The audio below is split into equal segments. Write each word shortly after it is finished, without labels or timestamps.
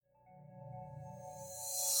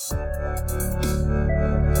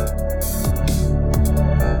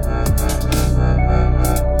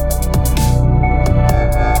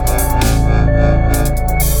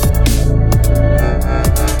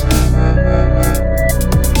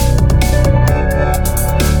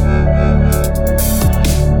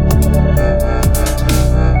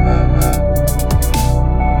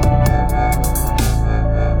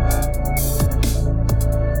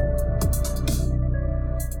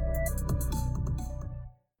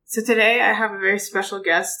So today I have a very special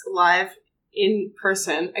guest live in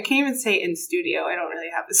person. I can't even say in studio. I don't really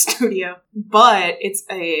have a studio, but it's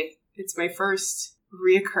my first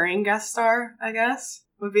reoccurring guest star, I guess,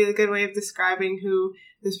 would be a good way of describing who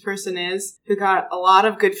this person is, who got a lot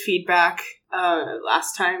of good feedback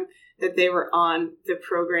last time that they were on the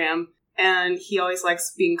program. And he always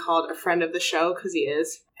likes being called a friend of the show because he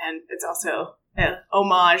is. And it's also an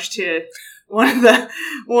homage to one of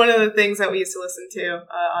the things that we used to listen to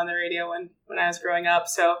on the radio when I was growing up.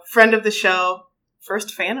 So friend of the show,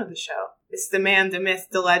 first fan of the show. It's the man, the myth,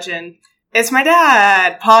 the legend. It's my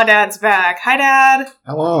dad. Paw Dad's back. Hi, Dad.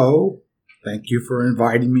 Hello. Thank you for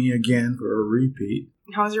inviting me again for a repeat.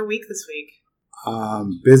 How was your week this week?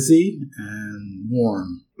 Busy and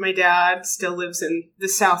warm. My dad still lives in the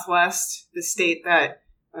Southwest, the state that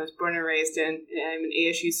I was born and raised in. I'm an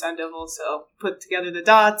ASU Sun Devil, so put together the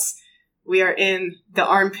dots. We are in the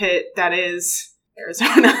armpit that is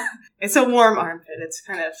Arizona. It's a warm armpit. It's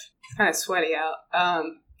kind of sweaty out.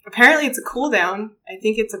 Apparently it's a cool down. I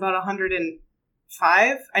think it's about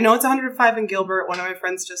 105. I know it's 105 in Gilbert. One of my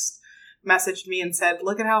friends just messaged me and said,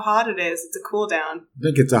 look at how hot it is. It's a cool down. I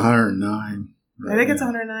think it's 109. I think it's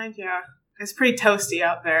 109, yeah. It's pretty toasty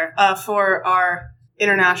out there. For our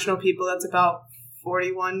international people, that's about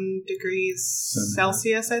 41 degrees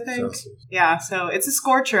Celsius, I think. Celsius. Yeah, so it's a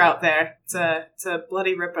scorcher out there. It's a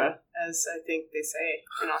bloody ripper, as I think they say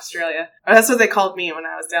in Australia. Or that's what they called me when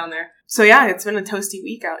I was down there. So yeah, it's been a toasty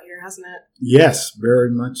week out here, hasn't it? Yes,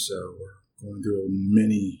 very much so. We're going through a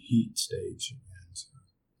mini heat stage.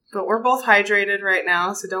 But we're both hydrated right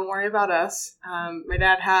now, so don't worry about us. My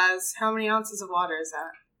dad has, how many ounces of water is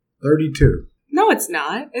that? 32. No, it's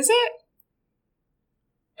not. Is it?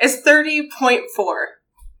 It's 30.4.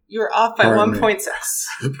 You were off by 1.6.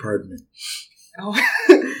 Pardon me. Oh.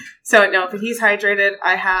 So, no, but he's hydrated.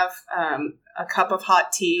 I have a cup of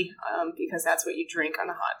hot tea because that's what you drink on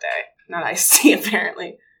a hot day. Not iced tea,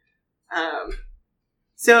 apparently.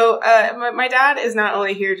 So my dad is not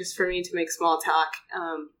only here just for me to make small talk.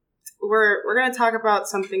 We're going to talk about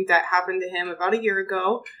something that happened to him about a year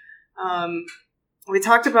ago. We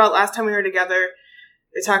talked about last time we were together.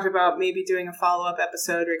 We talked about maybe doing a follow-up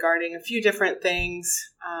episode regarding a few different things.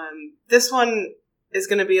 This one is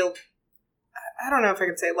going to be, I don't know if I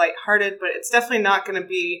could say lighthearted, but it's definitely not going to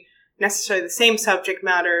be necessarily the same subject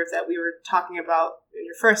matter that we were talking about in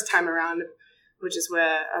your first time around, which is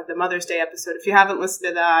the Mother's Day episode. If you haven't listened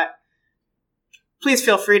to that, please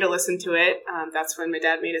feel free to listen to it. That's when my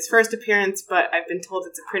dad made his first appearance, but I've been told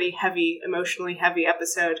it's a pretty heavy, emotionally heavy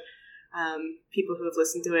episode. People who have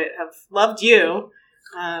listened to it have loved you.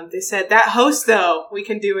 They said, that host, though, we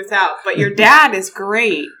can do without, but your dad is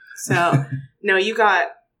great. So, no, you got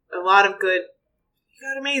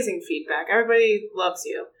amazing feedback. Everybody loves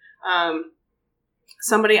you.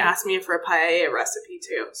 Somebody asked me for a paella recipe,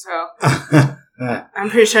 too, so I'm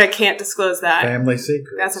pretty sure I can't disclose that. Family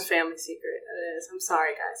secret. That's a family secret. It is. I'm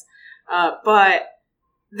sorry, guys. But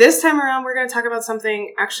this time around, we're going to talk about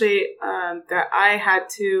something, actually, that I had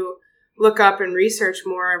to look up and research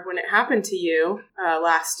more when it happened to you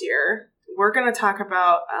last year. We're going to talk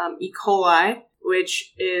about E. coli,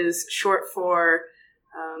 which is short for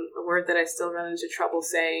a word that I still run into trouble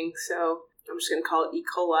saying, so I'm just going to call it E.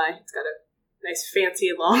 coli. It's got a nice,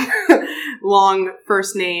 fancy, long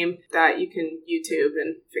first name that you can YouTube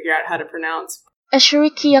and figure out how to pronounce.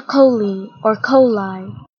 Escherichia coli, or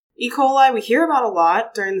coli. E. coli, we hear about a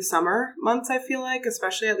lot during the summer months, I feel like,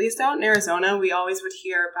 especially at least out in Arizona. We always would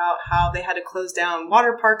hear about how they had to close down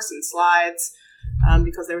water parks and slides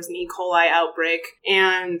because there was an E. coli outbreak.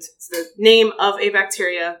 And it's the name of a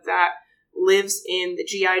bacteria that lives in the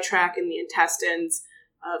GI tract and the intestines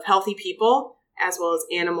of healthy people as well as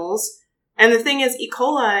animals. And the thing is, E.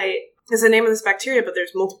 coli is the name of this bacteria, but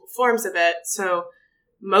there's multiple forms of it. So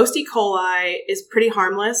most E. coli is pretty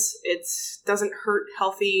harmless. It doesn't hurt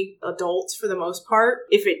healthy adults for the most part.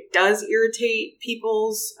 If it does irritate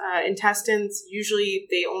people's intestines, usually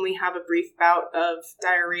they only have a brief bout of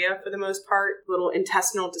diarrhea for the most part, little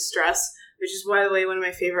intestinal distress, which is, by the way, one of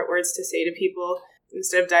my favorite words to say to people.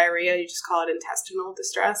 Instead of diarrhea, you just call it intestinal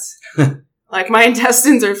distress. Like, my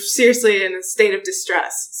intestines are seriously in a state of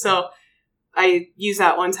distress. So I used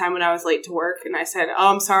that one time when I was late to work, and I said,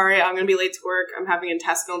 oh, I'm sorry, I'm going to be late to work. I'm having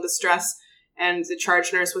intestinal distress. And the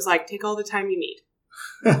charge nurse was like, take all the time you need.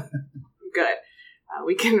 Good.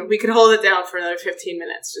 We can hold it down for another 15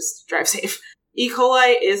 minutes. Just drive safe. E.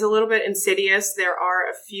 coli is a little bit insidious. There are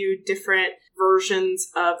a few different versions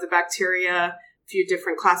of the bacteria, a few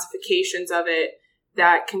different classifications of it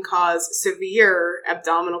that can cause severe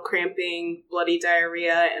abdominal cramping, bloody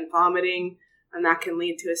diarrhea, and vomiting. and that can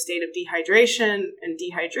lead to a state of dehydration, and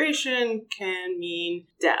dehydration can mean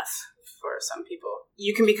death for some people.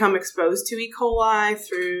 You can become exposed to E. coli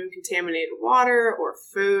through contaminated water or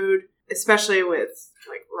food, especially with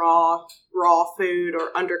like raw food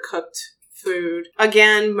or undercooked food.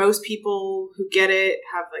 Again, most people who get it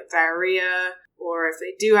have like diarrhea, or if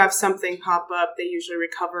they do have something pop up, they usually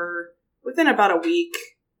recover within about a week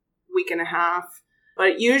and a half.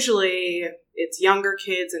 But usually it's younger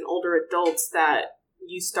kids and older adults that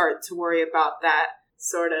you start to worry about that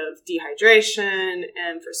sort of dehydration.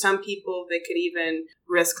 And for some people, they could even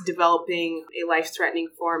risk developing a life-threatening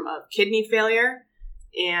form of kidney failure.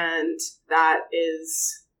 And that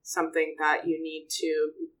is something that you need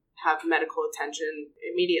to have medical attention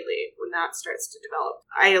immediately when that starts to develop.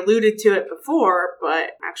 I alluded to it before,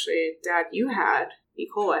 but actually, Dad, you had E.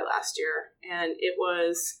 coli last year, and it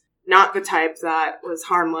was not the type that was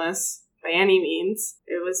harmless by any means.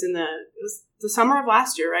 It was the summer of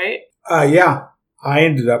last year, right? Yeah. I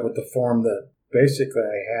ended up with the form that basically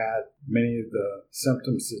I had many of the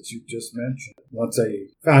symptoms that you just mentioned. Once I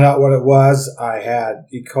found out what it was, I had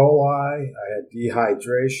E. coli, I had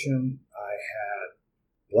dehydration, I had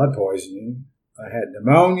blood poisoning, I had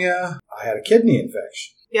pneumonia, I had a kidney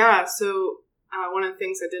infection. Yeah, so one of the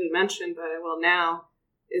things I didn't mention, but I will now,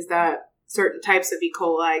 is that certain types of E.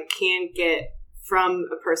 coli can get from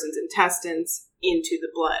a person's intestines into the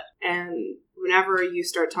blood. And whenever you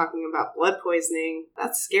start talking about blood poisoning,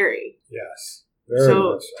 that's scary. Yes, very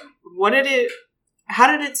much so. How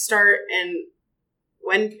did it start,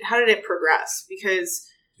 and how did it progress? Because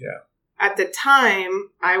at the time,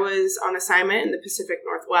 I was on assignment in the Pacific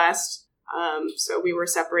Northwest, so we were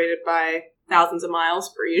separated by thousands of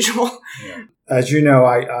miles per usual. Yeah. As you know,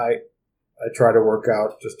 I try to work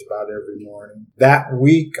out just about every morning. That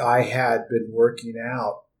week, I had been working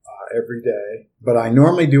out every day, but I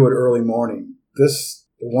normally do it early morning. This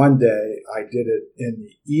one day, I did it in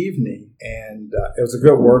the evening, and it was a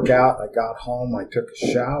good workout. I got home, I took a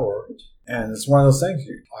shower, and it's one of those things.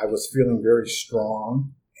 I was feeling very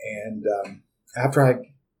strong, and after I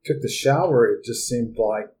took the shower, it just seemed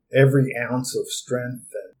like every ounce of strength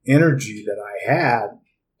and energy that I had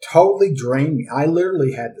totally drained me. I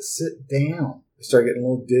literally had to sit down. I started getting a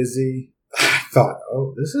little dizzy. I thought,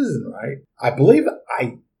 oh, this isn't right. I believe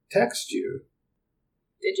I texted you.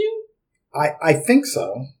 Did you? I think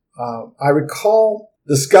so. I recall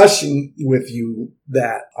discussing with you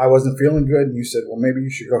that I wasn't feeling good, and you said, well, maybe you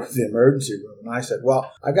should go to the emergency room. And I said,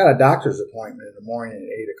 well, I got a doctor's appointment in the morning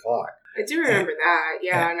at 8 o'clock. I do remember that,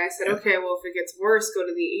 yeah. And I said, okay, well, if it gets worse, go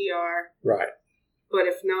to the ER. Right. But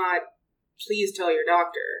if not, please tell your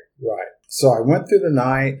doctor. Right. So I went through the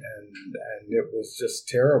night, and it was just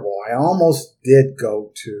terrible. I almost did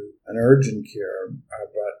go to an urgent care,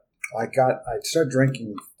 but I started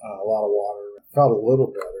drinking a lot of water. I felt a little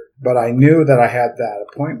better. But I knew that I had that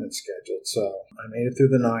appointment scheduled, so I made it through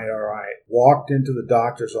the night all right. Walked into the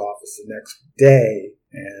doctor's office the next day,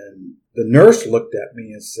 and the nurse looked at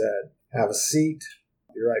me and said, have a seat,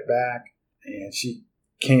 I'll be right back. And she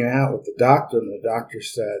came out with the doctor, and the doctor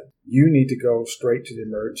said, you need to go straight to the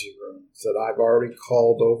emergency room. Said, I've already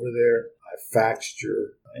called over there. I faxed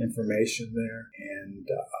your information there, and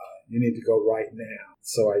you need to go right now.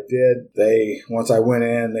 So I did. Once I went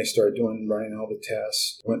in, they started running all the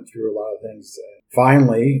tests, went through a lot of things.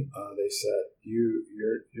 Finally, they said,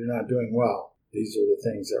 you're not doing well. These are the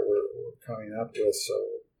things that we're coming up with, so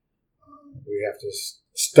we have to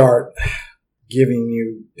start giving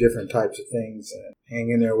you different types of things and hang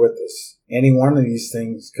in there with us. Any one of these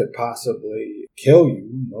things could possibly kill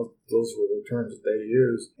you. Those were the terms that they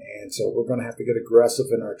used. And so we're going to have to get aggressive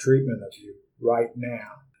in our treatment of you right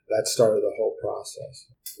now. That started the whole process.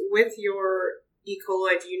 With your E.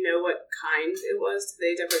 coli, do you know what kind it was?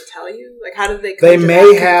 Did they ever tell you? Like, how did they come to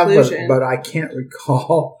that conclusion? They may have, but I can't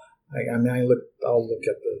recall. I'll look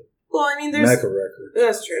at the medical record.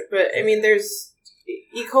 That's true. But, I mean,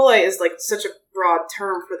 E. coli is like such a broad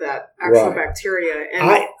term for that actual bacteria.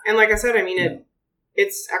 And like I said, I mean,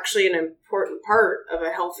 it's actually an important part of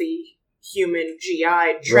a healthy human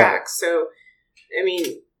GI tract. Right. So, I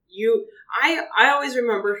mean, I always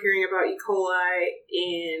remember hearing about E. coli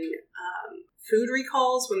in food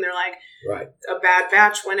recalls when they're like, a bad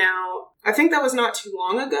batch went out. I think that was not too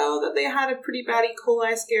long ago that they had a pretty bad E.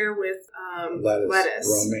 coli scare with lettuce.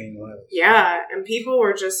 Romaine lettuce. Yeah, and people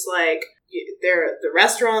were just like, the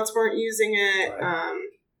restaurants weren't using it. Right.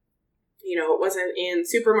 It wasn't in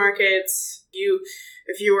supermarkets.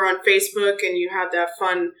 If you were on Facebook and you had that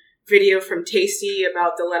fun video from Tasty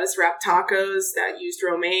about the lettuce wrapped tacos that used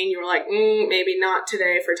romaine, you were like, maybe not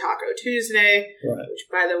today for Taco Tuesday. Right. Which,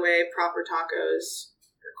 by the way, proper tacos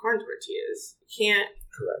are corn tortillas. You can't.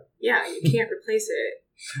 Correct. Yeah, you can't replace it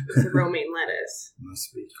with the romaine lettuce.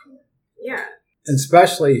 Must be corn. Yeah. And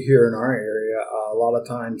especially here in our area, a lot of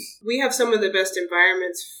times. We have some of the best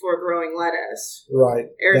environments for growing lettuce. Right.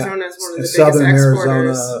 Arizona is one of the biggest Southern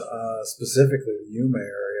exporters. Arizona, specifically the Yuma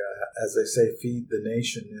area, as they say, feed the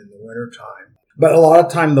nation in the wintertime. But a lot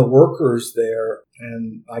of time the workers there,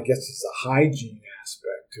 and I guess it's a hygiene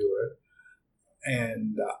aspect to it,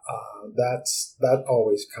 and that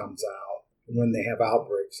always comes out when they have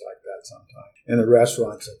outbreaks like that sometimes. In the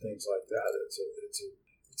restaurants and things like that, it's a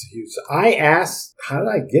huge. I asked, how did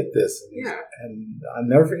I get this? And I'll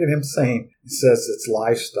never forget him saying, he says it's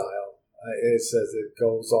lifestyle. It says it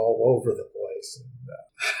goes all over the place. And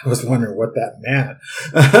I was wondering what that meant.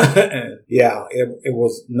 And yeah, it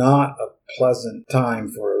was not a pleasant time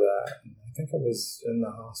for that. I think I was in the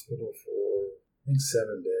hospital for,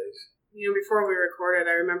 7 days. Before we recorded,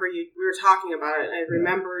 I remember we were talking about it. I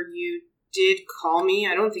remember you did call me.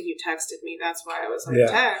 I don't think you texted me. That's why I was like,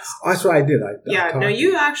 text. That's what I did.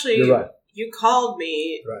 You actually, you're right. You called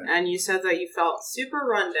me and you said that you felt super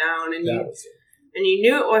run down and you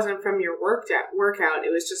knew it wasn't from your workout.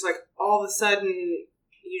 It was just like all of a sudden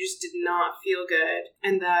you just did not feel good.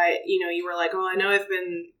 And that, you were like, oh, I know I've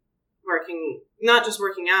been working, not just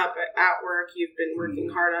working out, but at work, you've been working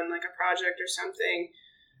hard on like a project or something.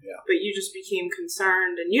 Yeah. But you just became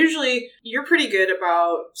concerned. And usually you're pretty good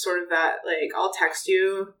about sort of that, like, I'll text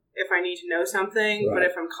you if I need to know something. Right. But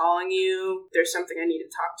if I'm calling you, there's something I need to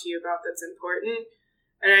talk to you about that's important.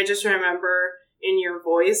 And I just remember in your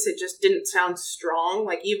voice, it just didn't sound strong.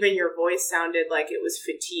 Like, even your voice sounded like it was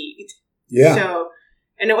fatigued. Yeah.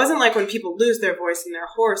 And it wasn't like when people lose their voice and they're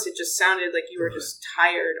hoarse. It just sounded like you were just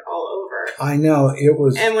tired all over. I know. It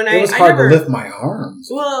was hard to lift my arms.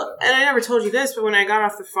 Well, and I never told you this, but when I got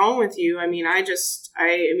off the phone with you, I mean, I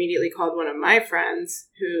immediately called one of my friends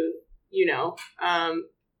who,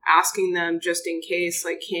 asking them just in case,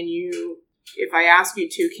 like, if I ask you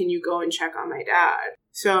to, can you go and check on my dad?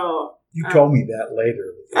 So. You told me that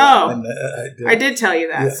later. I did tell you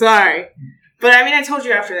that. Yeah. Sorry. But I mean, I told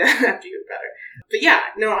you after that, after you were better. But yeah,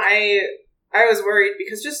 no, I was worried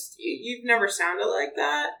because just you've never sounded like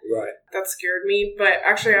that. Right. That scared me. But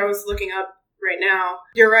actually, I was looking up right now.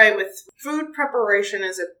 You're right. With food preparation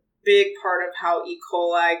is a big part of how E.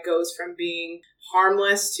 coli goes from being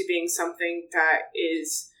harmless to being something that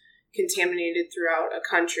is contaminated throughout a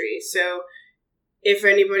country. So if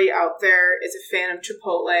anybody out there is a fan of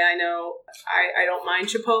Chipotle, I know I don't mind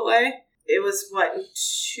Chipotle. It was,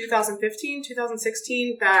 2015,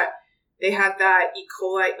 2016 that they had that E.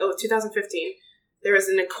 coli. 2015. There was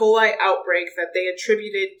an E. coli outbreak that they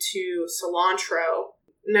attributed to cilantro.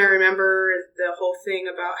 And I remember the whole thing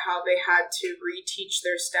about how they had to reteach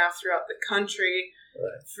their staff throughout the country,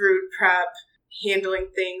 food prep, handling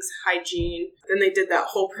things, hygiene. Then they did that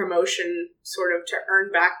whole promotion sort of to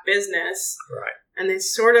earn back business. Right. And they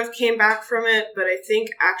sort of came back from it. But I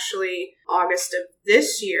think actually August of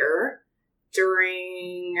this year,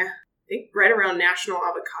 during, I think right around National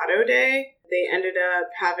Avocado Day, they ended up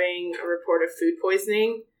having a report of food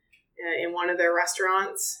poisoning in one of their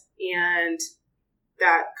restaurants. And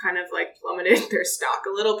that kind of like plummeted their stock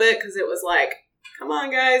a little bit because it was like, come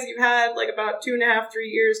on, guys, you've had like about 2.5-3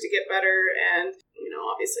 years to get better. And,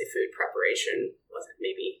 obviously food preparation wasn't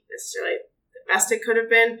maybe necessarily the best it could have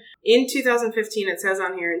been. In 2015, it says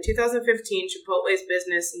on here, in 2015, Chipotle's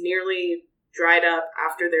business nearly dried up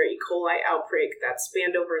after their E. coli outbreak that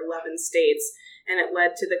spanned over 11 states, and it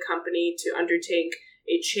led to the company to undertake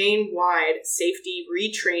a chain-wide safety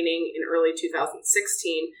retraining in early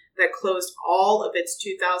 2016 that closed all of its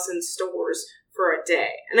 2,000 stores for a day.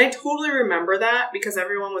 And I totally remember that because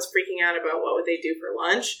everyone was freaking out about what would they do for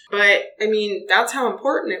lunch. But, I mean, that's how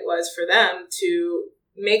important it was for them to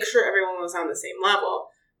make sure everyone was on the same level.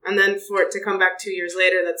 And then for it to come back 2 years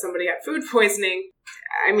later that somebody had food poisoning,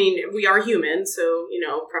 I mean, we are human, so,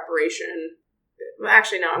 preparation. Well,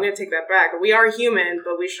 actually, no, I'm going to take that back. We are human,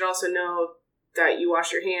 but we should also know that you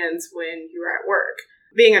wash your hands when you're at work.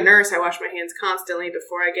 Being a nurse, I wash my hands constantly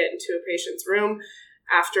before I get into a patient's room,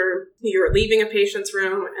 after you're leaving a patient's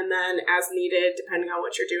room, and then as needed, depending on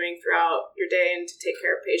what you're doing throughout your day and to take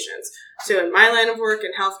care of patients. So in my line of work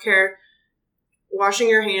in healthcare, washing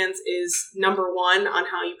your hands is number one on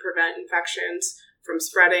how you prevent infections from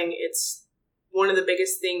spreading. It's one of the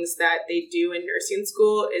biggest things that they do in nursing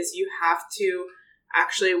school is you have to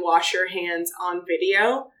actually wash your hands on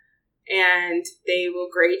video, and they will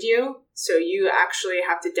grade you. So you actually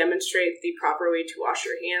have to demonstrate the proper way to wash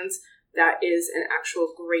your hands. that is an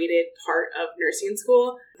actual graded part of nursing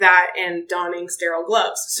school, that and donning sterile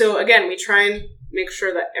gloves. So again, we try and make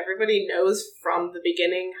sure that everybody knows from the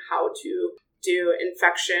beginning how to do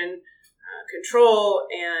infection control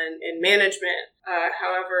and management.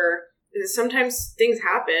 However, sometimes things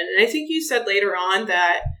happen. And I think you said later on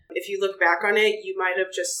that if you look back on it, you might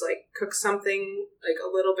have just like cooked something like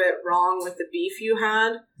a little bit wrong with the beef you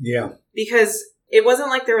had. Yeah. Because it wasn't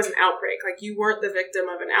like there was an outbreak. Like, you weren't the victim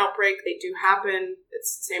of an outbreak. They do happen.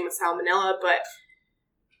 It's the same with salmonella, but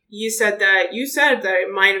you said that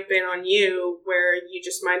it might have been on you, where you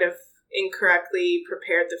just might have incorrectly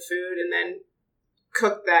prepared the food and then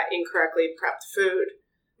cooked that incorrectly prepped food,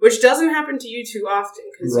 which doesn't happen to you too often,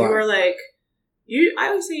 because you are like, I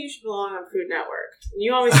always say you should belong on Food Network. And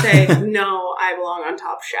you always say, no, I belong on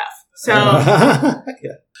Top Chef. So,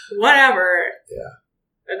 whatever.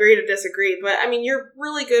 Yeah. Agree to disagree. But, I mean, you're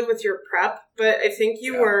really good with your prep, but I think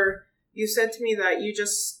you said to me that you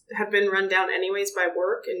just have been run down anyways by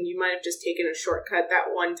work, and you might have just taken a shortcut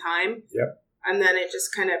that one time. Yep. And then it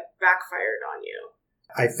just kind of backfired on you.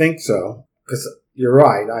 I think so. Because you're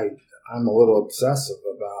right. I'm a little obsessive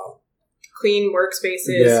about clean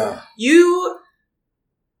workspaces. Yeah.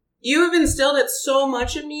 You have instilled it so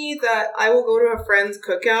much in me that I will go to a friend's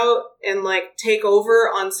cookout and like take over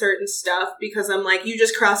on certain stuff, because I'm like, you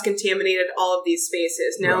just cross-contaminated all of these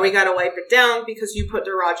spaces. Now we got to wipe it down because you put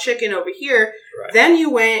the raw chicken over here. Right. Then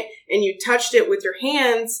you went and you touched it with your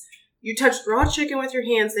hands. You touched raw chicken with your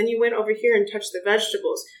hands. Then you went over here and touched the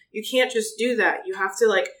vegetables. You can't just do that. You have to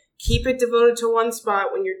like keep it devoted to one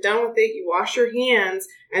spot. When you're done with it, you wash your hands,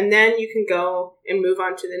 and then you can go and move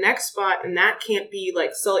on to the next spot. And that can't be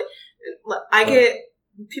like, so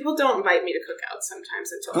people don't invite me to cookouts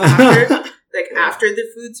sometimes until after, after the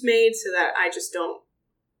food's made, so that I just don't,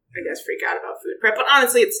 I guess, freak out about food prep. But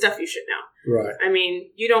honestly, it's stuff you should know. Right. I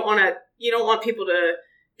mean, you don't want people to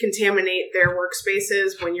contaminate their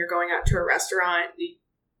workspaces when you're going out to a restaurant.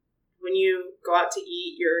 When you go out to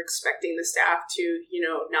eat, you're expecting the staff to,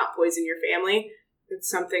 not poison your family. It's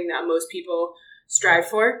something that most people strive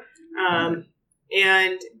for.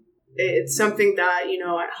 And it's something that,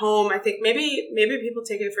 at home, I think maybe people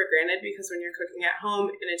take it for granted, because when you're cooking at home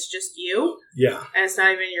and it's just you, and it's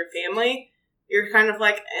not even your family, you're kind of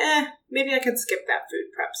like, maybe I could skip that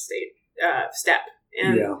food prep step.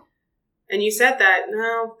 And you said that,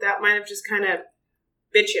 no, that might have just kind of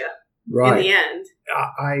bit you. Right. In the end.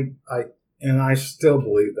 I still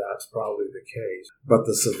believe that's probably the case. But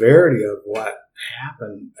the severity of what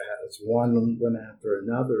happened as one went after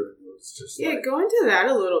another, it was just go into that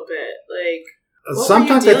a little bit. Like, what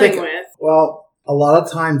sometimes were you dealing with? Well, a lot of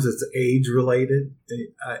times it's age related.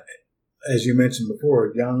 As you mentioned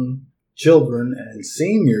before, young children and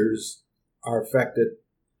seniors are affected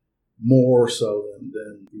more so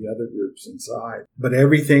than the other groups inside. But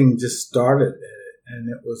everything just started. And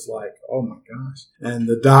it was like, oh my gosh. And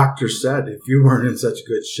the doctor said, if you weren't in such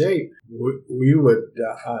good shape, we would,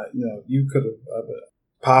 you could have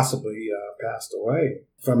possibly passed away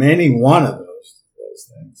from any one of those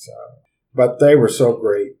things. But they were so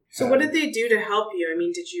great. So what did they do to help you? I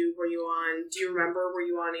mean, do you remember, were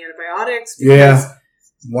you on antibiotics? Yeah.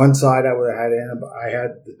 One side I would have had I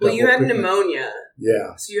had the Well, you had pneumonia.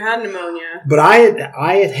 Yeah. So you had pneumonia. But I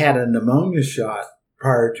had a pneumonia shot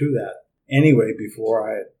prior to that. Anyway, before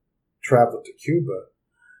I had traveled to Cuba.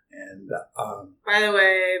 And by the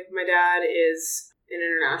way, my dad is an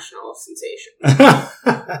international sensation.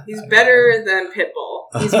 He's better than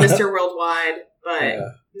Pitbull. He's Mr. Worldwide, but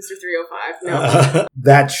Mr. 305. No.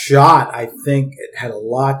 That shot, I think it had a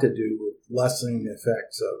lot to do with lessening the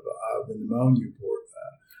effects of the pneumonia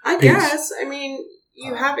I guess. I mean,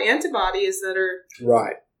 you have antibodies that are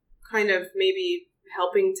kind of maybe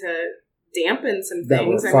helping to dampen some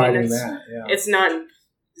things. It's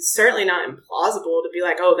certainly not implausible to be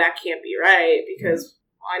like, oh, that can't be right, because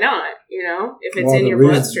why not? If it's in your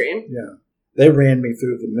bloodstream. Yeah. They ran me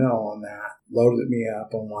through the mill on that, loaded me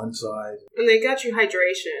up on one side. And they got you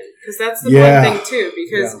hydration, because that's the one thing too,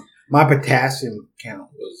 because my potassium count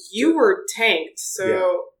was... You were tanked,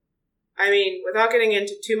 so... I mean, without getting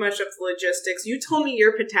into too much of the logistics, you told me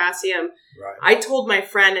your potassium. Right. I told my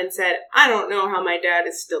friend and said, I don't know how my dad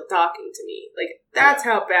is still talking to me. Like, that's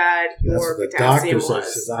how bad your potassium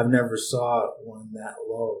was. Says, I've never saw one that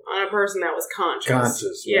low. On a person that was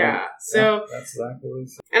conscious. Yeah. Right. So, that's exactly what he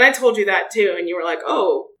said. And I told you that too, and you were like,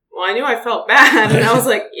 oh, well, I knew I felt bad. And I was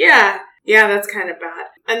like, yeah, that's kind of bad.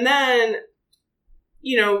 And then...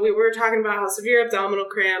 we were talking about how severe abdominal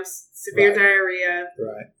cramps, severe diarrhea,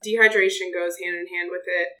 dehydration goes hand in hand with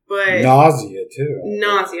it, but nausea too.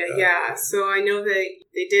 Yeah. So I know that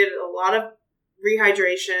they did a lot of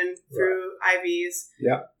rehydration through IVs.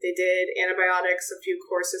 Yeah. They did antibiotics, a few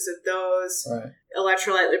courses of those. Right.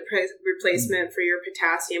 Electrolyte replacement for your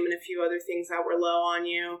potassium and a few other things that were low on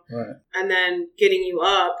you. Right. And then getting you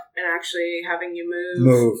up and actually having you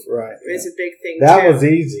Move, right. is a big thing, That too. was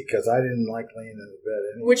easy because I didn't like laying in the bed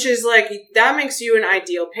anyway. Which is like, that makes you an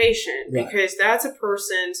ideal patient Right. because that's a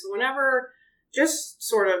person, so whenever, just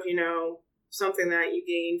sort of, something that you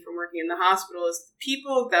gain from working in the hospital is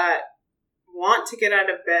people that want to get out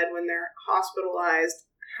of bed when they're hospitalized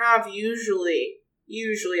have usually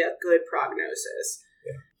a good prognosis.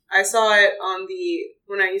 Yeah. I saw it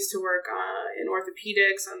when I used to work in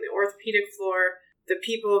orthopedics, on the orthopedic floor, the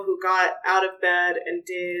people who got out of bed and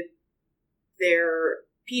did their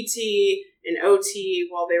PT and OT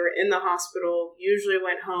while they were in the hospital usually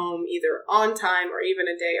went home either on time or even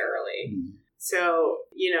a day early. Mm. So,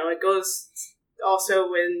 it goes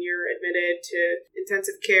also when you're admitted to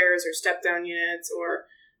intensive cares or step-down units or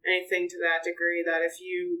anything to that degree, that if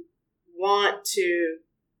you want to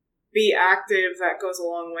be active, that goes a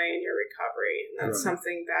long way in your recovery. And that's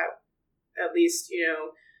something that, at least,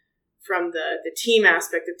 from the team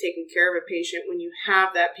aspect of taking care of a patient, when you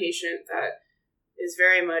have that patient that is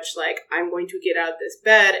very much like, I'm going to get out of this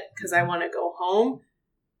bed because I want to go home,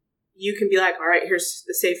 you can be like, all right, here's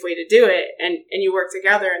the safe way to do it. And you work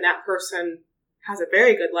together, and that person has a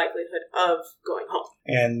very good likelihood of going home.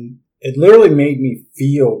 And it literally made me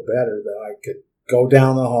feel better that I could go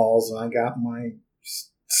down the halls and I got my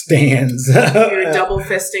stands. You're double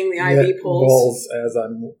fisting the IV pulls as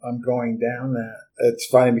I'm going down that. It's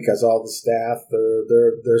funny because all the staff,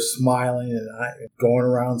 they're smiling and I'm going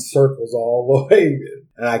around circles all the way.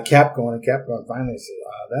 And I kept going and kept going. Finally I said,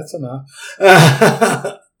 that's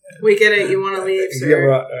enough. We get it. You want to leave, sir.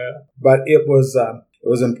 Yeah, but it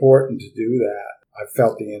was important to do that. I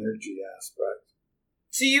felt the energy aspect.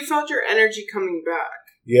 So you felt your energy coming back.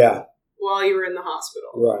 Yeah. While you were in the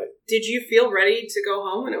hospital. Right. Did you feel ready to go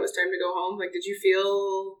home when it was time to go home? Like, did you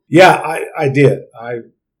feel... Yeah, I did. Like,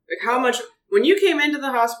 how much... When you came into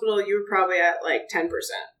the hospital, you were probably at, 10%.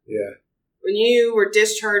 Yeah. When you were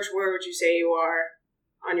discharged, where would you say you are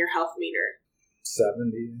on your health meter?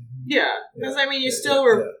 70. Yeah. Because,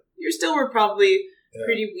 you still were probably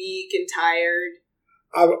pretty weak and tired.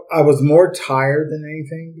 I was more tired than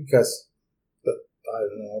anything because, I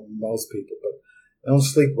don't know, most people, but they don't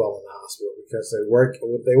sleep well in the hospital because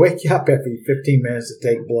they wake you up every 15 minutes to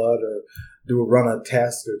take blood or run a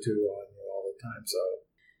test or two on you all the time. So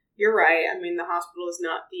you're right. The hospital is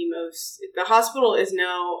not the hospital is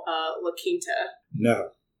no La Quinta.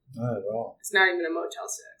 No, not at all. It's not even a Motel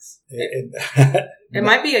 6. It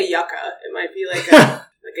might be a yucca. It might be like a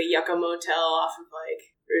yucca motel off of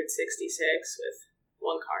Route 66 with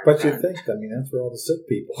one car. But you think, that's where all the sick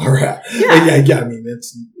people are at. Yeah.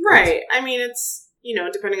 It's... Right. It's,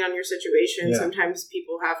 depending on your situation, yeah. Sometimes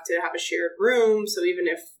people have to have a shared room. So even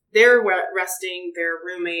if they're resting, their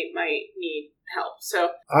roommate might need help.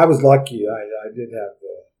 So I was lucky. I did have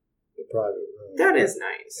the private room. That is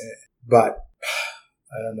nice. But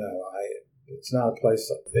I don't know. It's not a place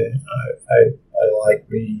like that. I like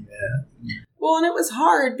being at. Well, and it was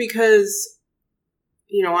hard because,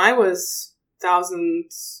 I was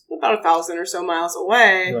about 1,000 or so miles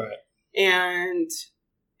away. Right. And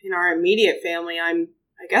in our immediate family, I'm,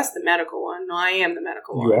 I guess, the medical one. No, I am the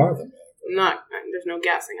medical one. You are the medical one. There's no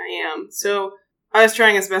guessing, I am. So I was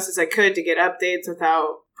trying as best as I could to get updates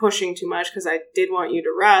without pushing too much because I did want you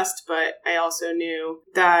to rest, but I also knew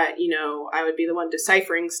that, I would be the one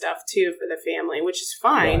deciphering stuff too for the family, which is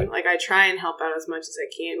fine. Right. I try and help out as much as I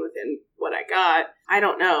can within what I got. I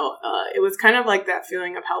don't know. It was kind of like that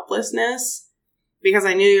feeling of helplessness because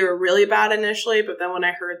I knew you were really bad initially, but then when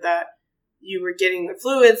I heard that you were getting the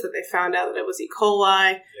fluids, that they found out that it was E.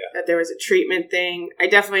 coli, that there was a treatment thing, I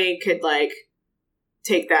definitely could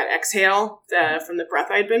take that exhale from the breath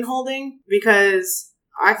I'd been holding because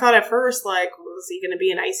I thought at first, was he going to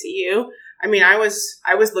be in ICU?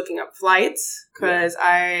 I was looking up flights because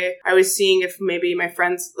I was seeing if maybe my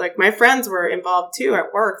friends were involved too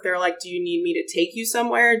at work. They're like, do you need me to take you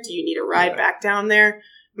somewhere? Do you need a ride back down there?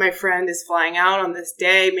 My friend is flying out on this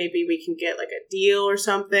day. Maybe we can get a deal or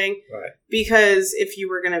something. Right. Because if you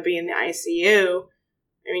were going to be in the ICU,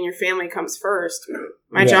 your family comes first.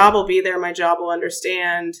 My job will be there. My job will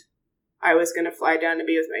understand I was going to fly down to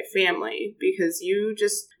be with my family because you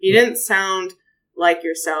didn't sound like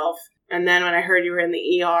yourself. And then when I heard you were in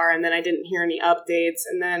the ER and then I didn't hear any updates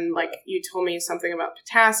and then you told me something about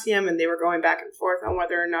potassium and they were going back and forth on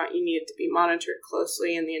whether or not you needed to be monitored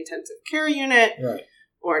closely in the intensive care unit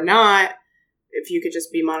or not. if you could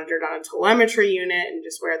just be monitored on a telemetry unit and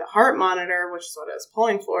just wear the heart monitor, which is what I was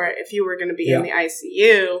pulling for, if you were going to be in the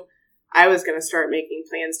ICU, I was going to start making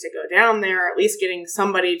plans to go down there, or at least getting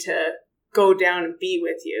somebody to go down and be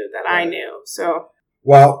with you that I knew. So,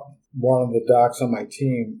 well, one of the docs on my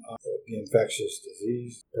team, the infectious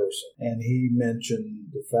disease person, and he mentioned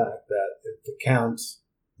the fact that if the counts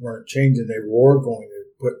weren't changing, they were going to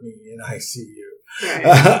put me in ICU.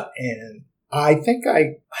 Right. And I think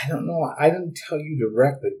I don't know, I didn't tell you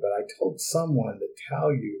directly, but I told someone to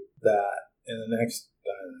tell you that in the next,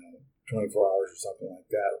 24 hours or something like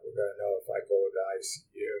that, we're going to know if I go to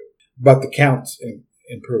ICU. But the counts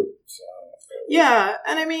improved. So. Yeah,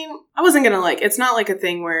 and I mean, I wasn't going to it's not like a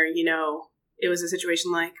thing where, it was a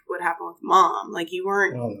situation like what happened with Mom. Like, you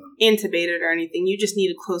weren't intubated or anything. You just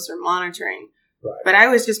needed closer monitoring. Right. But I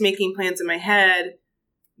was just making plans in my head.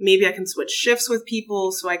 Maybe I can switch shifts with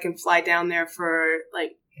people so I can fly down there for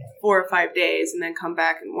 4 or 5 days and then come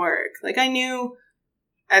back and work. Like, I knew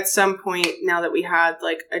at some point, now that we had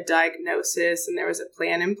a diagnosis and there was a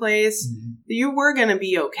plan in place, that you were going to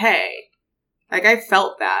be okay. Like, I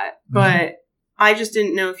felt that, but I just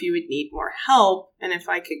didn't know if you would need more help, and if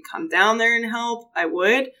I could come down there and help, I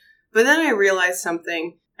would. But then I realized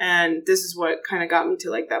something, and this is what kind of got me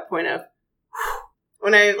to that point of,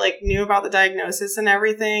 when I knew about the diagnosis and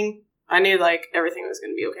everything, I knew everything was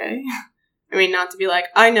going to be okay. I mean, not to be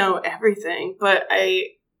I know everything, but I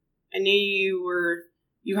knew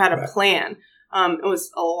you had a plan. It was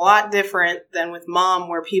a lot different than with Mom,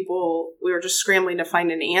 where we were just scrambling to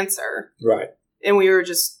find an answer. Right. And we were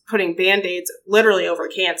just putting Band-Aids literally over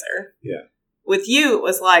cancer. Yeah. With you, it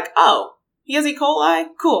was oh, he has E. coli?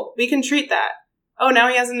 Cool. We can treat that. Oh, now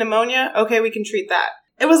he has a pneumonia? Okay, we can treat that.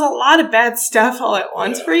 It was a lot of bad stuff all at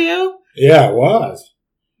once for you. Yeah, it was.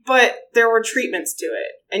 But there were treatments to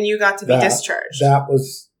it, and you got to be discharged. That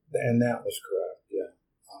was correct, yeah.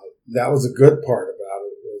 That was a good part about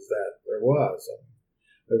it, was that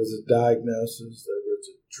there was a diagnosis, there was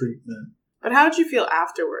a treatment. But how did you feel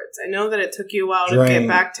afterwards? I know that it took you a while to get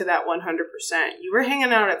back to that 100%. You were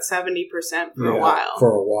hanging out at 70% for a while.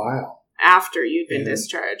 For a while. After you'd been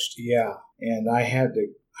discharged. Yeah. And I had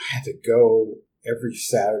to go every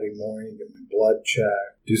Saturday morning, get my blood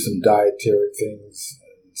checked, do some dietary things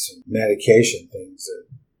and some medication things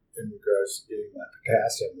in regards to getting my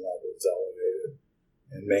potassium levels elevated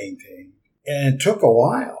and maintained. And it took a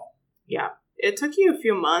while. Yeah. It took you a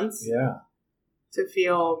few months. Yeah. To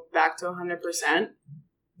feel back to 100%.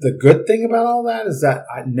 The good thing about all that is that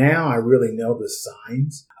now I really know the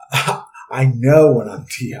signs. I know when I'm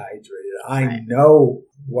dehydrated. I know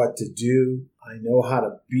what to do. I know how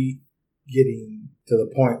to beat getting to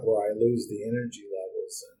the point where I lose the energy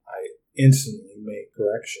levels, and I instantly make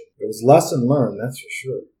correction. It was lesson learned, that's for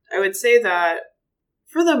sure. I would say that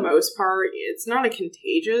for the most part, it's not a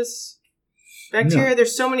contagious bacteria. No.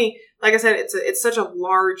 There's so many, like I said, it's such a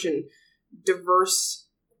large and diverse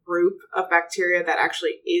group of bacteria that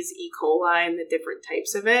actually is E. coli and the different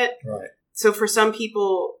types of it. Right. So for some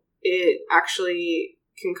people, it actually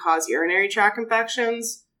can cause urinary tract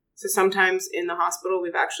infections. So sometimes in the hospital,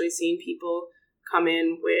 we've actually seen people come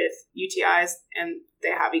in with UTIs and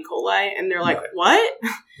they have E. coli, and they're like, what?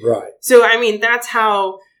 Right. So, I mean, that's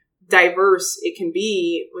how diverse it can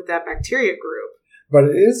be with that bacteria group. But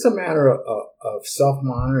it is a matter of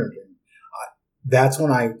self-monitoring. That's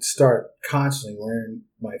when I start constantly wearing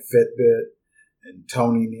my Fitbit and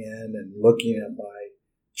toning in and looking at my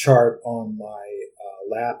chart on my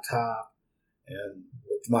laptop and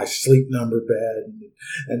with my sleep number bed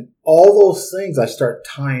and all those things I start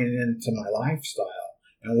tying into my lifestyle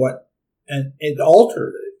and it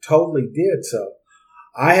altered it. It totally did. So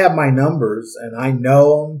I have my numbers and I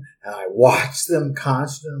know them and I watch them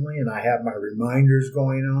constantly and I have my reminders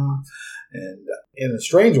going on. And in a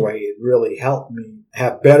strange way, it really helped me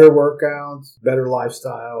have better workouts, better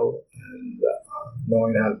lifestyle, and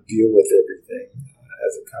knowing how to deal with everything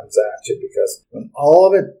as it comes at you. Because when all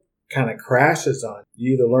of it kind of crashes on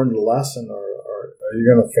you, either learn the lesson or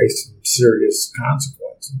you're going to face some serious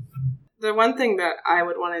consequences. The one thing that I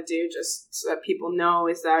would want to do, just so that people know,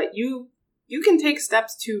 is that you can take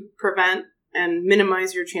steps to prevent and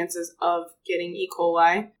minimize your chances of getting E.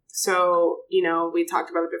 coli. So, we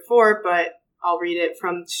talked about it before, but I'll read it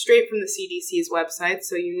straight from the CDC's website,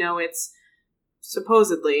 so it's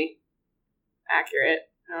supposedly accurate.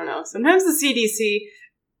 I don't know. Sometimes the CDC,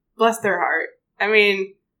 bless their heart. I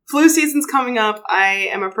mean, flu season's coming up. I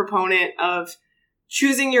am a proponent of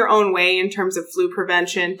choosing your own way in terms of flu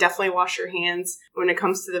prevention. Definitely wash your hands when it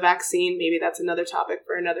comes to the vaccine. Maybe that's another topic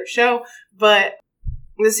for another show. But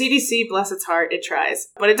The CDC, bless its heart, it tries.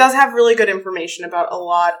 But it does have really good information about a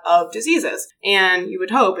lot of diseases. And you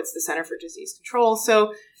would hope it's the Center for Disease Control.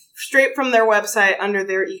 So straight from their website under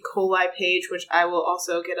their E. coli page, which I will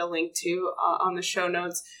also get a link to on the show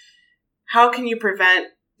notes, how can you prevent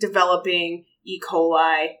developing E.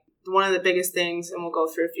 coli? One of the biggest things, and we'll go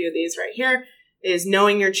through a few of these right here, is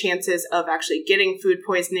knowing your chances of actually getting food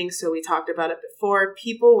poisoning. So we talked about it before.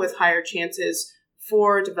 People with higher chances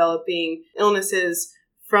for developing illnesses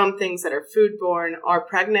from things that are foodborne are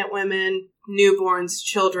pregnant women, newborns,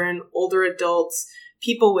 children, older adults,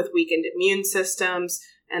 people with weakened immune systems,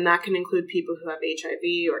 and that can include people who have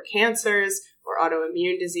HIV or cancers or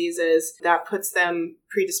autoimmune diseases. That puts them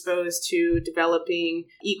predisposed to developing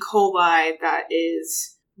E. coli that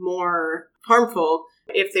is more harmful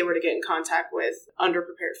if they were to get in contact with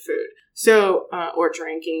underprepared food. So, or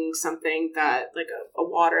drinking something that, like a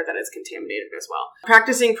water that is contaminated as well.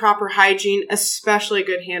 Practicing proper hygiene, especially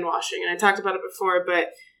good hand washing. And I talked about it before, but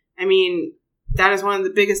I mean, that is one of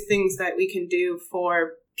the biggest things that we can do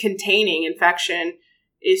for containing infection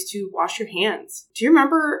is to wash your hands. Do you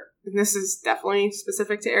remember, and this is definitely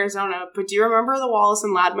specific to Arizona, but do you remember the Wallace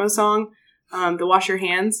and Ladmo song, the wash your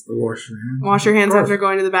hands? Wash your hands. Wash your hands after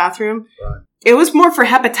going to the bathroom. Right. It was more for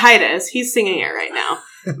hepatitis. He's singing it right now.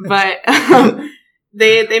 But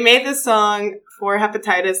they made this song for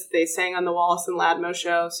hepatitis. They sang on the Wallace and Ladmo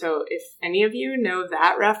show. So if any of you know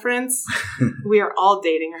that reference, we are all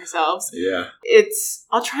dating ourselves. Yeah.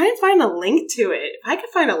 I'll try and find a link to it. If I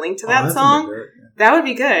could find a link to that song, that would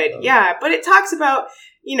be good. Yeah. But it talks about,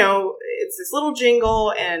 it's this little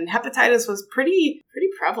jingle, and hepatitis was pretty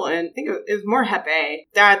prevalent. I think it was more Hep A.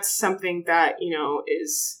 That's something that,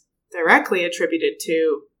 is directly attributed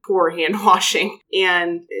to poor hand washing.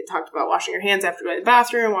 And it talked about washing your hands after going to the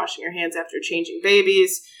bathroom, washing your hands after changing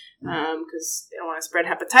babies, because they don't want to spread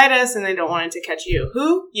hepatitis and they don't want it to catch you.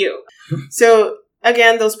 Who? You. So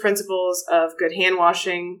again, those principles of good hand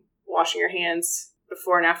washing your hands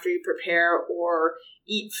before and after you prepare or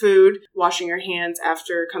eat food, washing your hands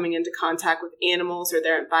after coming into contact with animals or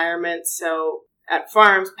their environment. So at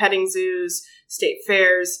farms, petting zoos, state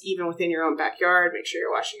fairs, even within your own backyard, make sure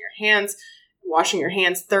you're washing your hands. Washing your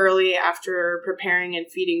hands thoroughly after preparing and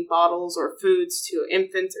feeding bottles or foods to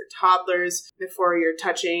infants or toddlers before you're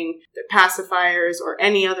touching the pacifiers or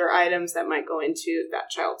any other items that might go into that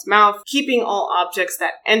child's mouth. Keeping all objects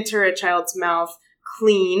that enter a child's mouth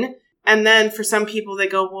clean. And then for some people, they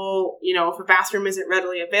go, well, if a bathroom isn't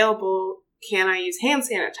readily available, can I use hand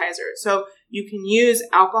sanitizer? So you can use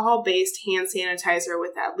alcohol-based hand sanitizer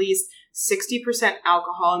with at least 60%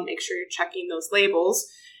 alcohol, and make sure you're checking those labels.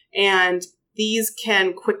 And these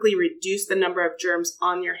can quickly reduce the number of germs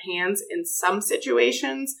on your hands in some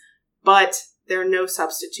situations, but they're no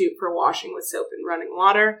substitute for washing with soap and running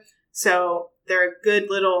water. So they're a good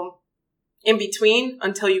little in-between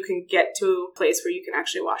until you can get to a place where you can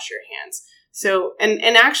actually wash your hands. So, and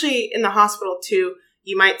actually in the hospital too,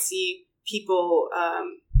 you might see people,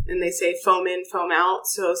 and they say foam in, foam out.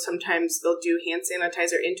 So sometimes they'll do hand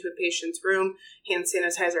sanitizer into a patient's room, hand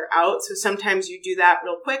sanitizer out. So sometimes you do that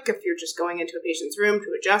real quick if you're just going into a patient's room to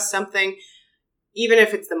adjust something. Even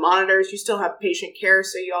if it's the monitors, you still have patient care,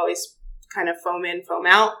 so you always kind of foam in, foam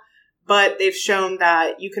out. But they've shown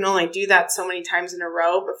that you can only do that so many times in a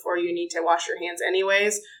row before you need to wash your hands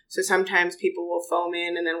anyways. So sometimes people will foam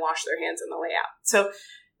in and then wash their hands on the way out. So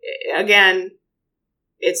again,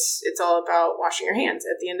 it's all about washing your hands.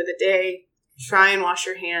 At the end of the day, try and wash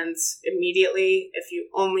your hands immediately. If you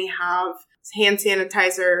only have hand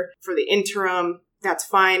sanitizer for the interim, that's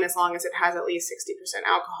fine as long as it has at least 60%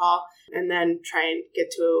 alcohol. And then try and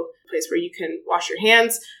get to a place where you can wash your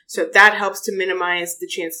hands. So that helps to minimize the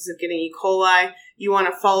chances of getting E. coli. You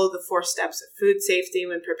want to follow the 4 steps of food safety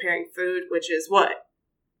when preparing food, which is what?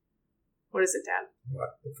 What is it, Dad?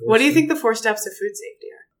 What do you think the 4 steps of food safety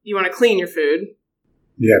are? You want to clean your food.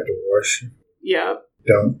 You have to wash it. Yeah.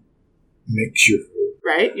 Don't mix your food.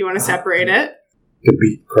 Right? You want to separate it. To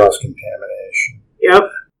beat cross-contamination. Yep.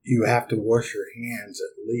 You have to wash your hands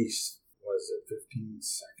at least, 15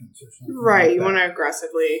 seconds or something? Right. Like you want to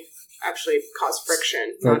aggressively actually cause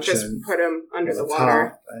friction, not just put them under the water.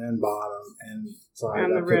 Top and bottom and side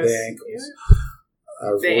and up the to wrist. the ankles.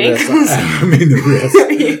 Yeah. The ankles? I mean the wrist.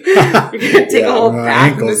 You're going to take a whole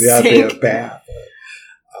bath in the sink. A bath.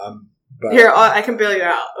 But, here, I can bail you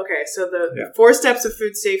out. Okay, so the 4 steps of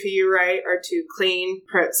food safety, you're right, are to clean,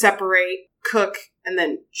 separate, cook, and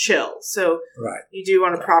then chill. So you do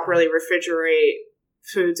want to properly refrigerate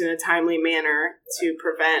foods in a timely manner to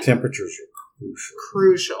prevent... Temperatures are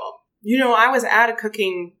crucial. I was at a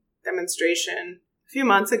cooking demonstration a few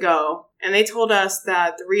months ago, and they told us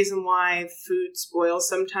that the reason why food spoils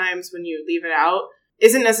sometimes when you leave it out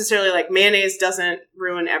isn't necessarily like mayonnaise doesn't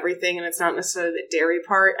ruin everything, and it's not necessarily the dairy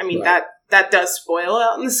part. I mean, Right. that does spoil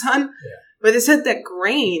out in the sun. Yeah. But they said that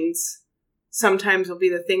grains sometimes will be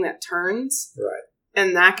the thing that turns. Right.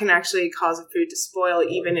 And that can actually cause a food to spoil,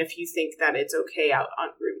 even if you think that it's okay out on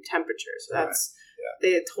room temperature. So that's,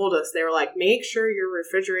 They had told us, they were like, make sure you're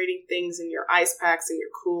refrigerating things in your ice packs and your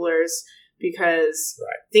coolers, because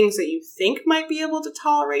things that you think might be able to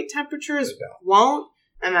tolerate temperatures won't.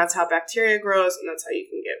 And that's how bacteria grows, and that's how you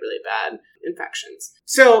can get really bad infections.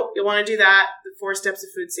 So you'll want to do that. The 4 steps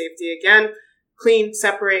of food safety. Again, clean,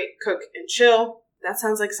 separate, cook, and chill. That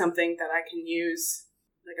sounds like something that I can use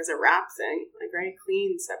like as a wrap thing. Like, right?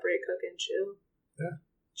 Clean, separate, cook, and chill. Yeah.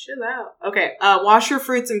 Chill out. Okay. Wash your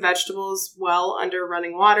fruits and vegetables well under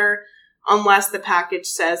running water, unless the package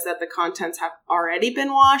says that the contents have already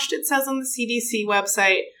been washed. It says on the CDC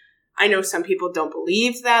website. I know some people don't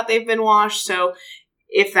believe that they've been washed, so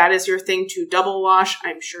if that is your thing to double wash,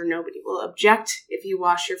 I'm sure nobody will object if you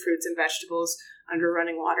wash your fruits and vegetables under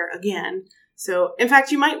running water again. So, in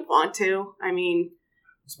fact, you might want to. I mean,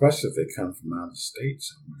 especially if they come from out of state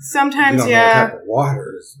somewhere. Sometimes, you don't know what type of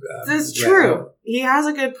water is. That's true. He has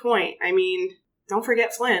a good point. I mean, don't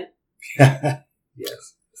forget Flint.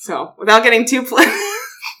 Yes. So, without getting too oh,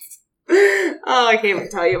 I can't even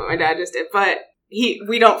tell you what my dad just did, but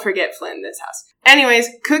we don't forget Flint in this house. Anyways,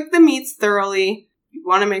 cook the meats thoroughly. You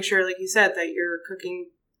want to make sure, like you said, that you're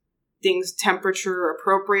cooking things temperature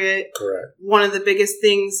appropriate. Correct. One of the biggest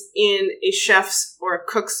things in a chef's or a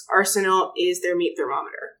cook's arsenal is their meat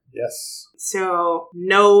thermometer. Yes. So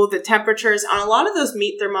know the temperatures. On a lot of those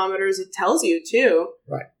meat thermometers, it tells you too.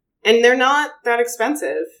 Right. And they're not that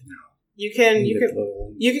expensive. No. You can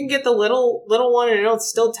get the little one and it'll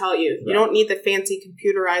still tell you. Right. You don't need the fancy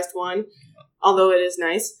computerized one. Although it is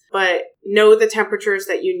nice. But know the temperatures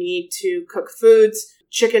that you need to cook foods.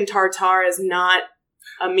 Chicken tartare is not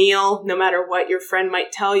a meal, no matter what your friend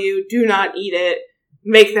might tell you. Do not eat it.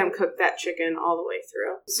 Make them cook that chicken all the way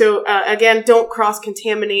through. So, again, don't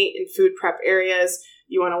cross-contaminate in food prep areas.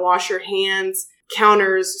 You want to wash your hands,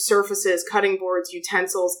 counters, surfaces, cutting boards,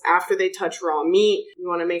 utensils after they touch raw meat. You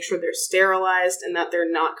want to make sure they're sterilized and that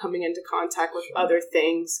they're not coming into contact with other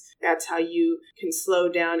things. That's how you can slow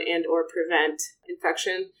down and or prevent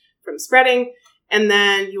infection from spreading. And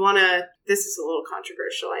then you want to, this is a little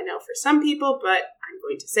controversial, I know, for some people, but I'm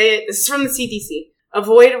going to say it. This is from the CDC.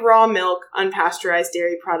 Avoid raw milk, unpasteurized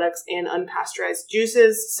dairy products, and unpasteurized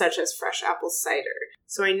juices, such as fresh apple cider.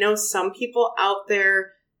 So I know some people out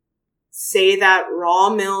there say that raw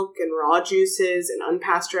milk and raw juices and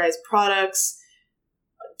unpasteurized products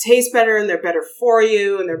taste better and they're better for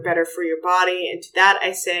you and they're better for your body. And to that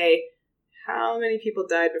I say, how many people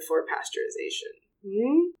died before pasteurization?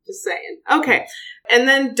 Just saying. Okay. And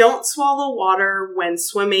then don't swallow water when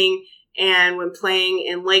swimming and when playing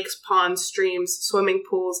in lakes, ponds, streams, swimming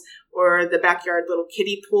pools, or the backyard little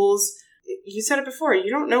kiddie pools. You said it before,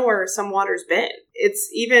 you don't know where some water's been.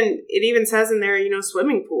 It even says in there,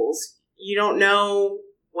 swimming pools. You don't know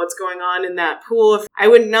what's going on in that pool. If I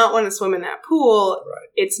would not want to swim in that pool, right.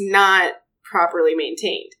 It's not properly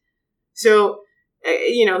maintained. So,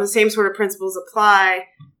 the same sort of principles apply.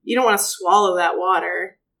 You don't want to swallow that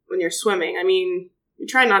water when you're swimming. I mean, you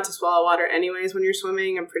try not to swallow water anyways when you're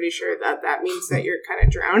swimming. I'm pretty sure that means that you're kind of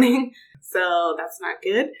drowning. So that's not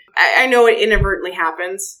good. I know it inadvertently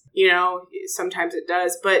happens. Sometimes it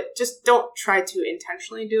does. But just don't try to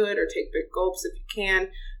intentionally do it or take big gulps if you can.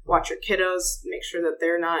 Watch your kiddos. Make sure that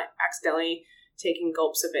they're not accidentally taking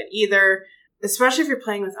gulps of it either. Especially if you're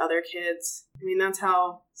playing with other kids. I mean, that's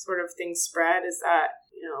how sort of things spread, is that,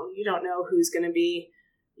 you don't know who's going to be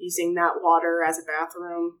using that water as a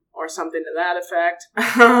bathroom or something to that effect.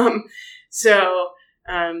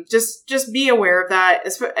 Just be aware of that.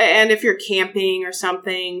 And if you're camping or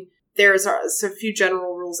something, there's a few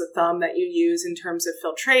general rules of thumb that you use in terms of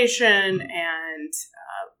filtration and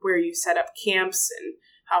where you set up camps and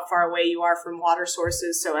how far away you are from water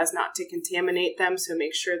sources so as not to contaminate them. So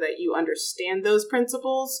make sure that you understand those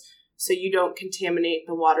principles so you don't contaminate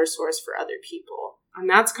the water source for other people. And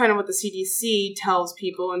that's kind of what the CDC tells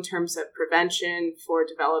people in terms of prevention for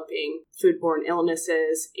developing foodborne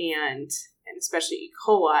illnesses and especially E.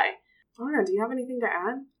 coli. I don't know, do you have anything to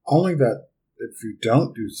add? Only that if you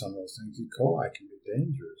don't do some of those things, E. coli can be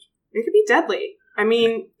dangerous. It can be deadly. I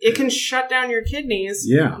mean, it can shut down your kidneys,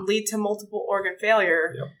 lead to multiple organ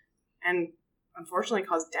failure, and unfortunately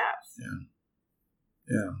cause death.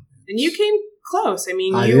 Yeah. And you came close. I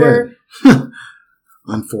mean, were...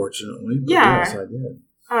 Unfortunately. But yes, I did.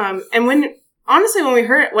 And honestly, when I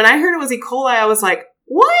heard it was E. coli, I was like,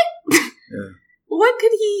 what? Yeah. What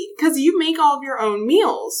could he, because you make all of your own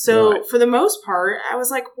meals. So Right. for the most part, I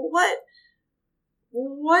was like, what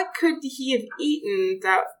could he have eaten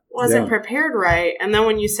that wasn't prepared right? And then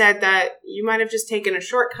when you said that you might have just taken a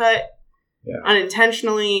shortcut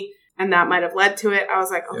unintentionally, and that might have led to it, I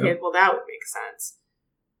was like, okay, well, that would make sense.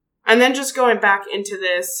 And then just going back into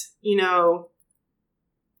this,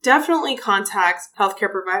 definitely contact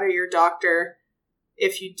healthcare provider, your doctor,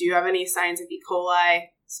 if you do have any signs of E. coli,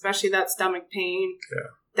 especially that stomach pain,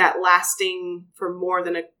 that lasting for more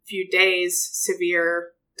than a few days,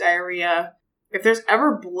 severe diarrhea. If there's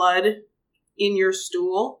ever blood in your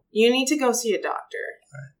stool, you need to go see a doctor.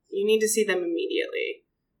 Right. You need to see them immediately.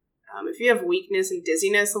 If you have weakness and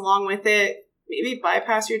dizziness along with it, maybe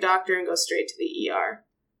bypass your doctor and go straight to the ER.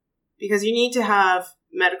 Because you need to have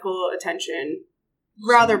medical attention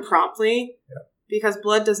rather promptly, because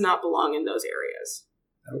blood does not belong in those areas.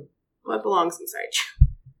 Nope. Blood belongs inside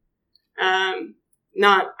you.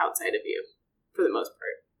 Not outside of you, for the most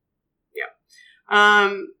part. Yeah.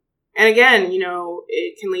 And again,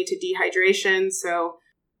 it can lead to dehydration, so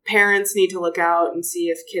parents need to look out and see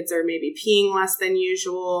if kids are maybe peeing less than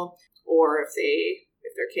usual, or if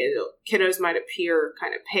their kiddos might appear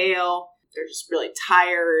kind of pale, they're just really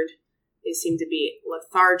tired, they seem to be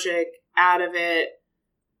lethargic, out of it.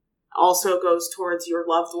 Also goes towards your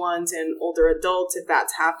loved ones and older adults, if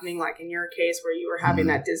that's happening, like in your case where you were having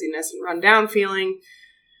that dizziness and run down feeling.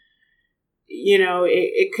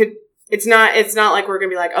 It could, it's not like we're going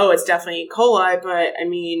to be like, oh, it's definitely E. coli, but I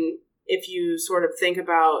mean, if you sort of think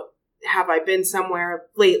about, have I been somewhere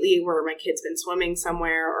lately where my kid's been swimming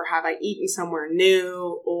somewhere, or have I eaten somewhere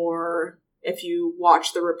new, or if you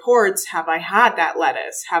watch the reports, have I had that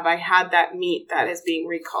lettuce? Have I had that meat that is being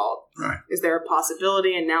recalled? Right. Is there a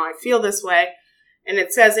possibility? And now I feel this way. And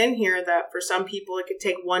it says in here that for some people, it could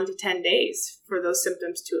take 1 to 10 days for those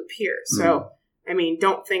symptoms to appear. So, I mean,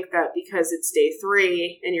 don't think that because it's day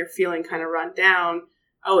 3 and you're feeling kind of run down,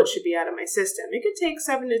 oh, it should be out of my system. It could take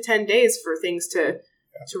 7 to 10 days for things to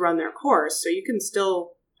run their course. So you can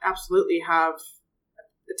still absolutely have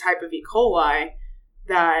the type of E. coli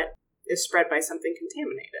that is spread by something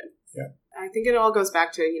contaminated. Yeah. I think it all goes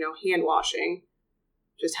back to, hand washing.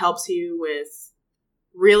 Just helps you with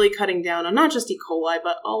really cutting down on not just E. coli,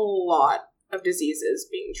 but a lot of diseases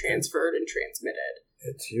being transferred and transmitted.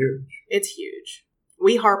 It's huge. It's huge.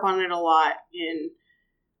 We harp on it a lot in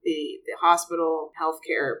the hospital,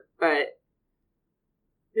 healthcare, but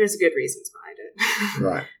there's good reasons behind it.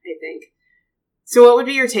 Right. I think. So what would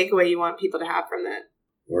be your takeaway you want people to have from that?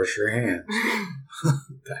 Wash your hands. I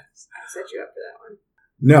set you up for that one.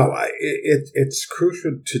 No, it's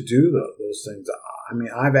crucial to do those things. I mean,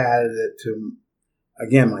 I've added it to,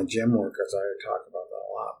 again, my gym workouts. I talk about that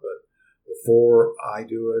a lot, but before I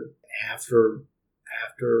do it, after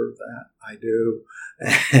that I do,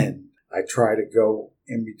 and I try to go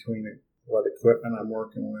in between what equipment I'm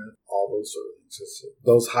working with, all those sort of things.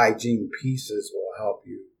 Those hygiene pieces will help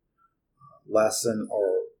you lessen,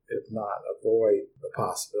 or if not avoid, the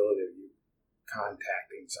possibility of you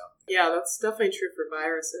contacting something. Yeah, that's definitely true for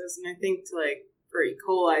viruses. And I think, for E.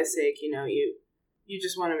 coli's sake, you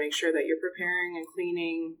just want to make sure that you're preparing and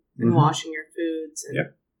cleaning and washing your foods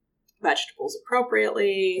and vegetables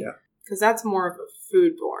appropriately. Yeah. Because that's more of a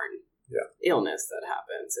foodborne illness that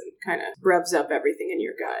happens and kind of revs up everything in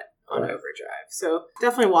your gut on overdrive. So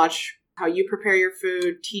definitely watch how you prepare your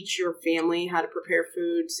food, teach your family how to prepare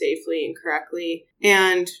food safely and correctly,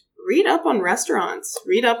 and read up on restaurants.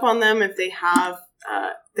 Read up on them if they have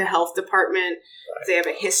the health department, if they have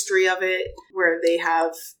a history of it, where they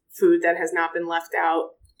have food that has not been left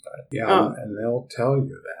out. Yeah, and they'll tell you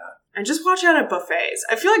that. And just watch out at buffets.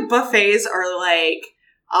 I feel like buffets are like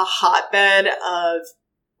a hotbed of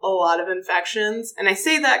a lot of infections. And I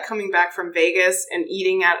say that coming back from Vegas and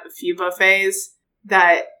eating at a few buffets,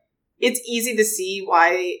 that it's easy to see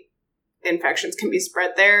why infections can be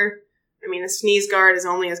spread there. I mean, a sneeze guard is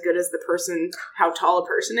only as good as how tall a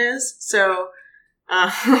person is. So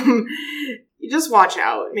you just watch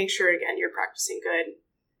out. Make sure, again, you're practicing good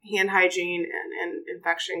hand hygiene and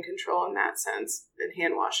infection control in that sense, and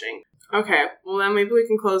hand washing. Okay, well then maybe we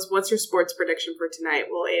can close. What's your sports prediction for tonight?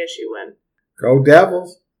 Will ASU win? Go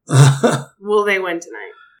Devils! Will they win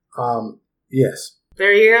tonight? Yes.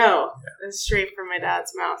 There you go. Yeah. That's straight from my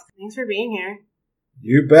dad's mouth. Thanks for being here.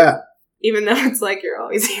 You bet. Even though it's like you're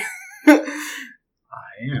always here. I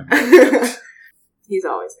am. He's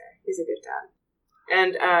always there. He's a good dad.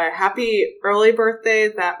 And happy early birthday.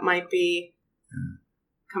 That might be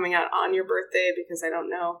coming out on your birthday, because I don't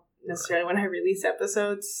know necessarily when I release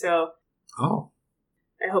episodes. So,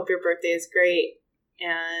 I hope your birthday is great,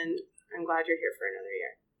 and I'm glad you're here for another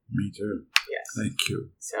year. Me too. Yes. Thank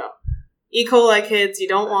you. So, E. coli, kids, you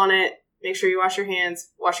don't want it. Make sure you wash your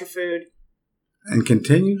hands, wash your food. And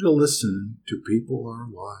continue to listen to People Are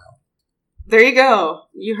Wild. There you go.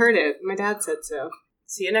 You heard it. My dad said so.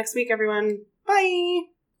 See you next week, everyone. Bye.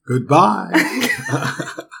 Goodbye.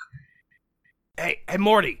 Hey,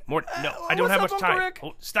 Morty. No, I don't have much time. Rick?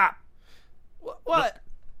 Oh, stop. What? Look,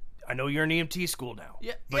 I know you're in EMT school now.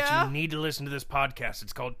 But yeah? you need to listen to this podcast.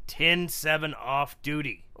 It's called 10-7 Off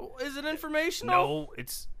Duty. Is it informational? No,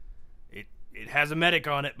 it has a medic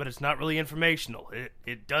on it, but it's not really informational.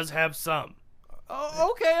 It does have some. Oh,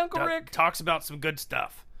 okay, Uncle Rick. Talks about some good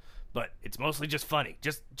stuff, but it's mostly just funny.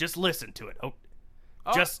 Just listen to it. Morty,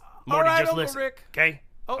 right, just Uncle listen. Rick. Okay?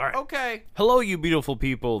 Oh, All right. okay. Hello, you beautiful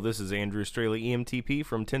people. This is Andrew Straley, EMTP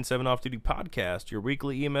from 10-7 Off Duty Podcast, your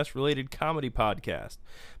weekly EMS-related comedy podcast.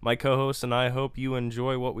 My co-host and I hope you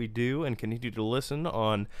enjoy what we do and continue to listen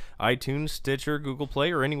on iTunes, Stitcher, Google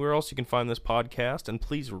Play, or anywhere else you can find this podcast. And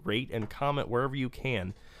please rate and comment wherever you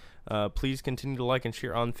can. Please continue to like and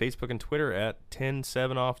share on Facebook and Twitter at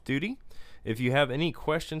 10-7 Off Duty. If you have any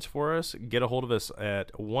questions for us, get a hold of us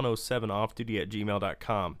at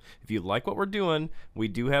 107offduty@gmail.com. If you like what we're doing, we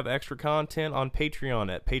do have extra content on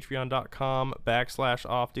Patreon at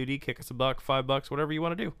patreon.com/offduty. Kick us $1, $5, whatever you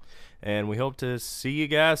want to do. And we hope to see you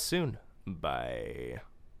guys soon. Bye.